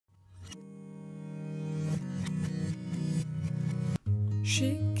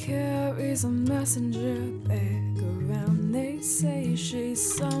She carries a messenger bag around. They say she's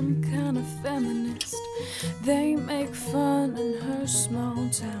some kind of feminist. They make fun in her small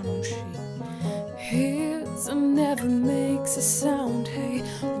town. She hears and never makes a sound. Hey,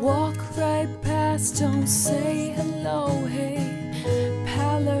 walk right past, don't say hello. Hey,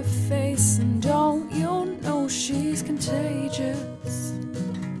 pallor face, and don't you know she's contagious?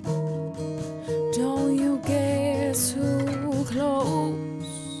 Don't you get too close.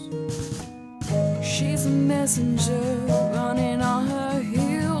 She's a messenger running on her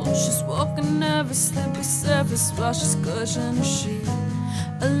heels. She's walking every slippery surface while she's clutching her shield.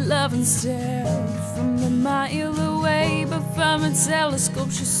 A loving stare from a mile away, but from a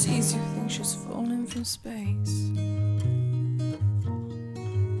telescope she sees you, think she's falling from space.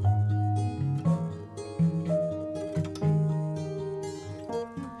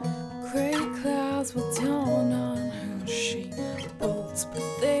 Gray clouds will dawn on her. She bolts, but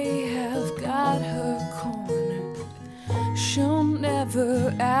they have got her cornered. She'll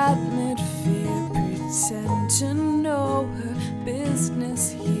never admit fear, pretend to know her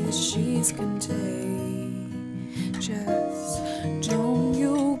business here. She's contagious. Don't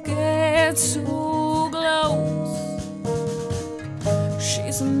you get too close.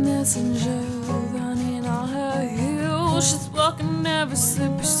 She's a messenger running on her heels. She's walking every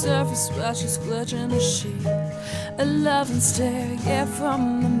slippery surface while she's clutching her sheet. A loving stare, yeah,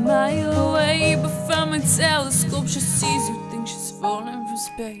 from a mile away, but from a telescope she sees you, think she's falling from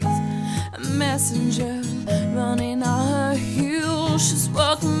space. A messenger running on her heels. She's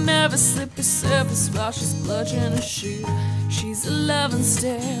walking every slippery surface while she's clutching her shoe. She's a loving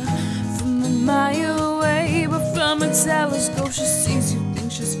stare from a mile away, but from a telescope she sees you,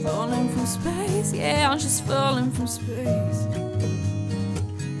 think she's falling from space. Yeah, she's falling from space.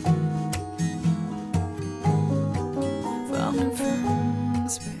 Falling from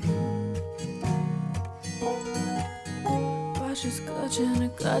space. But she's clutching her,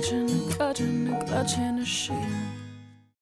 clutching her, clutching her, clutching her shit.